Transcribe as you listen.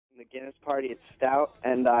the Guinness party at Stout,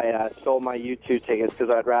 and I sold my U2 tickets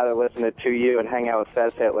because I'd rather listen to 2U and hang out with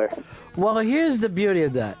Fez Hitler. Well, here's the beauty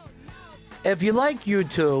of that. If you like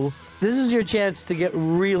U2, this is your chance to get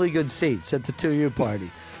really good seats at the 2U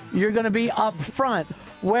party. You're going to be up front,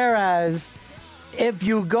 whereas if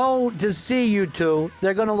you go to see U2,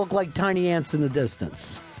 they're going to look like tiny ants in the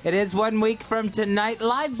distance. It is 1 week from tonight,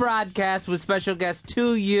 live broadcast with special guest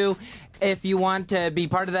 2U. If you want to be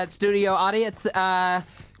part of that studio audience,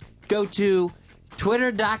 go to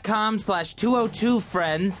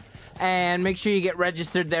twitter.com/202friends and make sure you get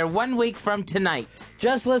registered there 1 week from tonight.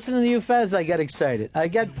 Just listening to you, Fez, I get excited. I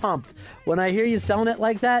get pumped. When I hear you selling it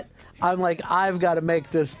like that, I'm like, I've got to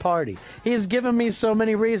make this party. He's given me so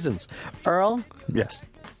many reasons. Earl? Yes.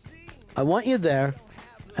 I want you there,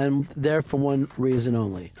 and there for one reason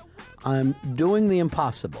only. I'm doing the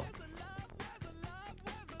impossible.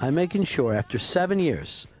 I'm making sure after 7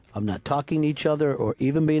 years of not talking to each other or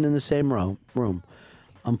even being in the same room,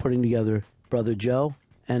 I'm putting together Brother Joe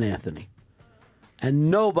and Anthony.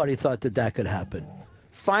 And nobody thought that could happen.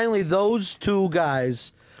 Finally, those two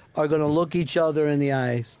guys are going to look each other in the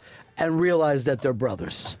eyes and realize that they're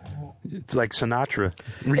brothers. It's like Sinatra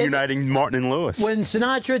reuniting Martin and Lewis. When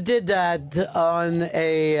Sinatra did that on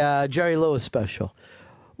a Jerry Lewis special,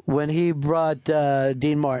 when he brought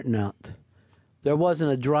Dean Martin out, there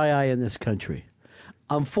wasn't a dry eye in this country.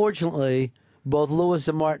 Unfortunately, both Lewis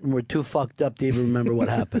and Martin were too fucked up to even remember what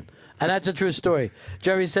happened. And that's a true story.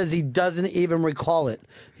 Jerry says he doesn't even recall it.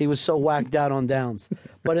 He was so whacked out on downs.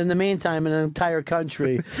 But in the meantime, an entire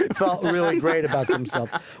country felt really great about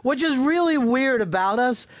themselves. Which is really weird about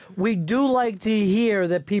us. We do like to hear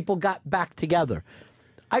that people got back together.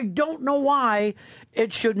 I don't know why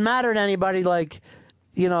it should matter to anybody like,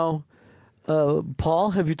 you know, Paul,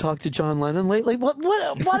 have you talked to John Lennon lately? What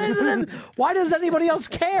is it? Why does anybody else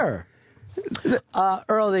care?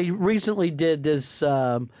 Earl, they recently did this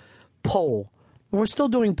poll. We're still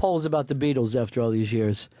doing polls about the Beatles after all these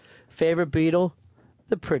years. Favorite Beatle?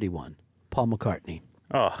 The pretty one, Paul McCartney.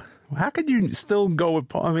 Oh, how could you still go with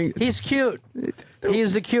Paul? I mean, he's cute.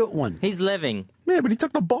 He's the cute one. He's living. Yeah, but he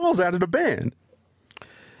took the balls out of the band.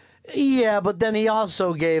 Yeah, but then he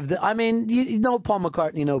also gave Paul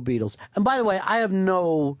McCartney, no Beatles. And by the way, I have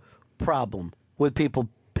no problem with people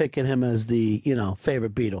picking him as the,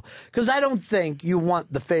 favorite Beatle. Because I don't think you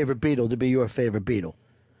want the favorite Beatle to be your favorite Beatle.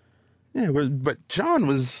 Yeah, but John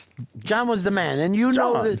was the man. And you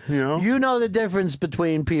know the difference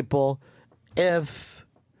between people if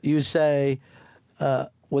you say,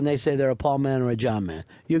 when they say they're a Paul man or a John man.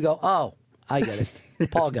 You go, oh, I get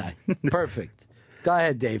it. Paul guy. Perfect. Go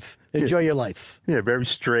ahead, Dave. Enjoy your life. Yeah, very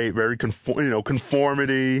straight, very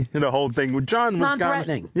conformity, and the whole thing. With John was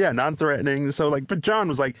non-threatening. Non-threatening. So but John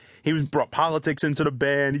was like, brought politics into the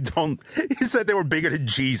band. He said they were bigger than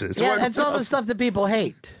Jesus. Yeah, that's all the stuff that people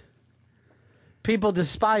hate. People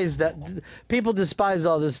despise that. People despise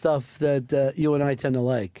all this stuff that you and I tend to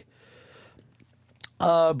like.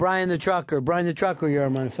 Brian the Trucker, you're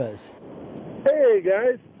on Ron Fez. Hey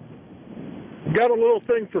guys. Got a little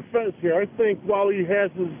thing for Fez here. I think while he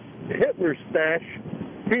has his Hitler stash,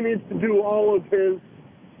 he needs to do all of his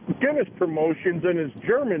Guinness promotions in his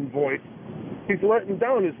German voice. He's letting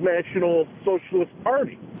down his National Socialist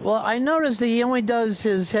Party. Well, I noticed that he only does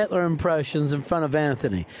his Hitler impressions in front of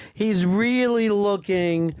Anthony. He's really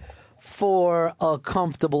looking for a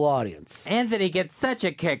comfortable audience. Anthony gets such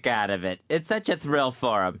a kick out of it. It's such a thrill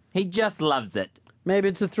for him. He just loves it. Maybe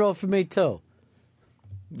it's a thrill for me, too.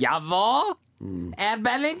 Jawohl? Herr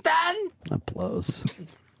Bellington? Applause.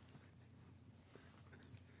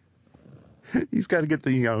 He's got to get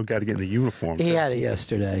the uniform. He had it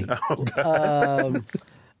yesterday. Oh, God.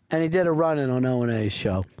 And he did a run-in on O&A's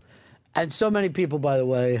show. And so many people, by the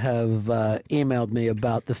way, have emailed me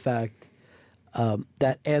about the fact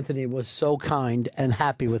that Anthony was so kind and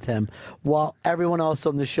happy with him, while everyone else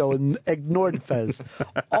on the show ignored Fez.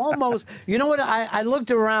 Almost. You know what? I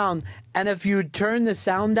looked around, and if you turn the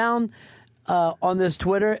sound down on this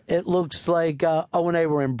Twitter, it looks like O&A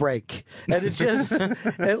were in break. And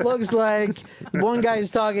it looks like one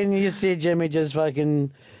guy's talking, you see Jimmy just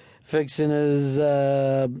fucking fixing his,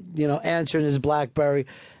 answering his BlackBerry.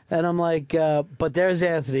 And I'm like, but there's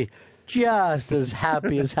Anthony, just as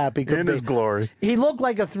happy could be. In his glory. He looked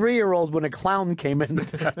like a 3-year-old when a clown came in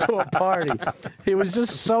to a party. He was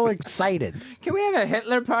just so excited. Can we have a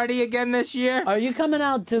Hitler party again this year? Are you coming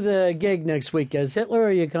out to the gig next week as Hitler, or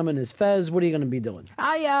are you coming as Fez? What are you going to be doing?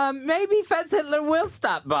 Maybe Fez Hitler will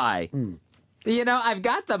stop by. I've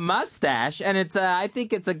got the mustache, and I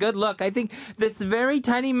think it's a good look. I think this very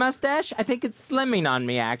tiny mustache, I think it's slimming on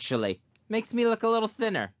me, actually. Makes me look a little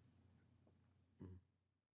thinner.